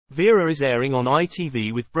Vera is airing on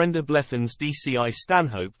ITV with Brenda Blethyn's DCI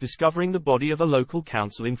Stanhope discovering the body of a local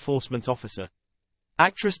council enforcement officer.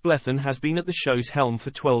 Actress Blethyn has been at the show's helm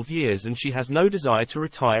for 12 years and she has no desire to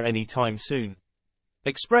retire anytime soon.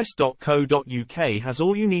 Express.co.uk has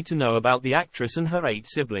all you need to know about the actress and her 8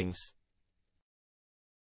 siblings.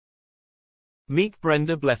 Meet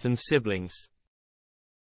Brenda Blethyn's siblings.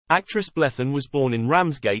 Actress Blethyn was born in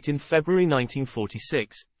Ramsgate in February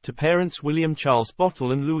 1946, to parents William Charles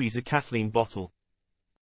Bottle and Louisa Kathleen Bottle.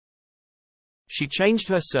 She changed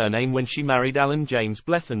her surname when she married Alan James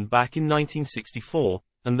Blethyn back in 1964,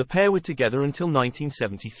 and the pair were together until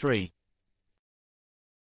 1973.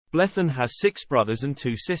 Blethyn has 6 brothers and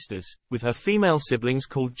 2 sisters, with her female siblings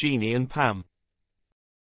called Jeannie and Pam.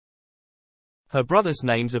 Her brothers'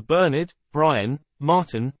 names are Bernard, Brian,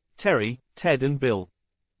 Martin, Terry, Ted and Bill.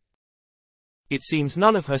 It seems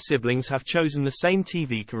none of her siblings have chosen the same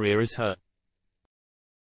TV career as her.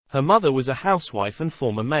 Her mother was a housewife and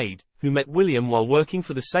former maid, who met William while working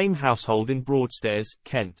for the same household in Broadstairs,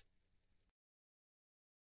 Kent.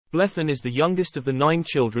 Blethyn is the youngest of the 9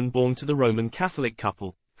 children born to the Roman Catholic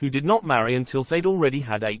couple, who did not marry until they'd already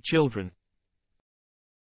had 8 children.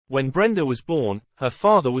 When Brenda was born, her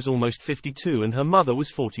father was almost 52 and her mother was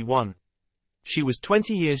 41. She was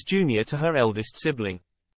 20 years junior to her eldest sibling.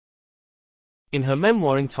 In her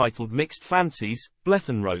memoir entitled Mixed Fancies,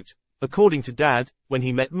 Blethyn wrote, "According to Dad, when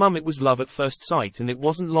he met Mum it was love at first sight and it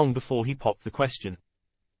wasn't long before he popped the question."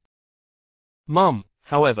 Mum,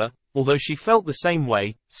 however, although she felt the same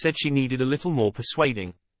way, said she needed a little more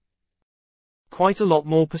persuading. Quite a lot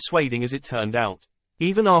more persuading as it turned out,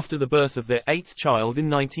 even after the birth of their 8th child in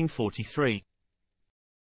 1943.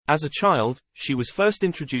 As a child, she was first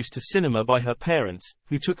introduced to cinema by her parents,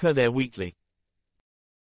 who took her there weekly.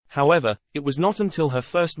 However, it was not until her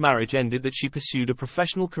first marriage ended that she pursued a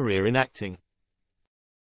professional career in acting.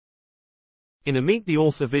 In a Meet the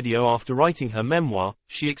Author video after writing her memoir,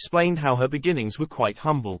 she explained how her beginnings were quite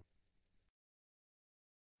humble.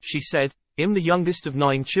 She said, "I'm the youngest of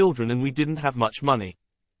 9 children and we didn't have much money.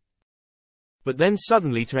 But then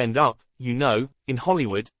suddenly to end up, you know, in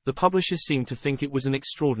Hollywood, the publishers seemed to think it was an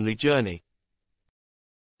extraordinary journey.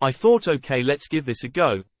 I thought okay, let's give this a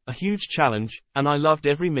go, a huge challenge, and I loved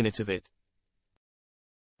every minute of it."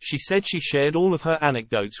 She said she shared all of her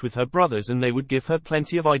anecdotes with her brothers and they would give her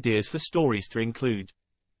plenty of ideas for stories to include.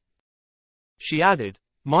 She added,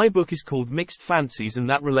 "My book is called Mixed Fancies and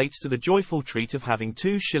that relates to the joyful treat of having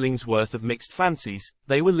 2 shillings worth of mixed fancies.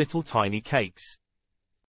 They were little tiny cakes.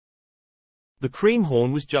 The cream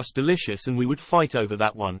horn was just delicious and we would fight over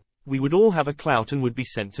that one. We would all have a clout and would be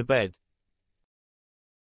sent to bed.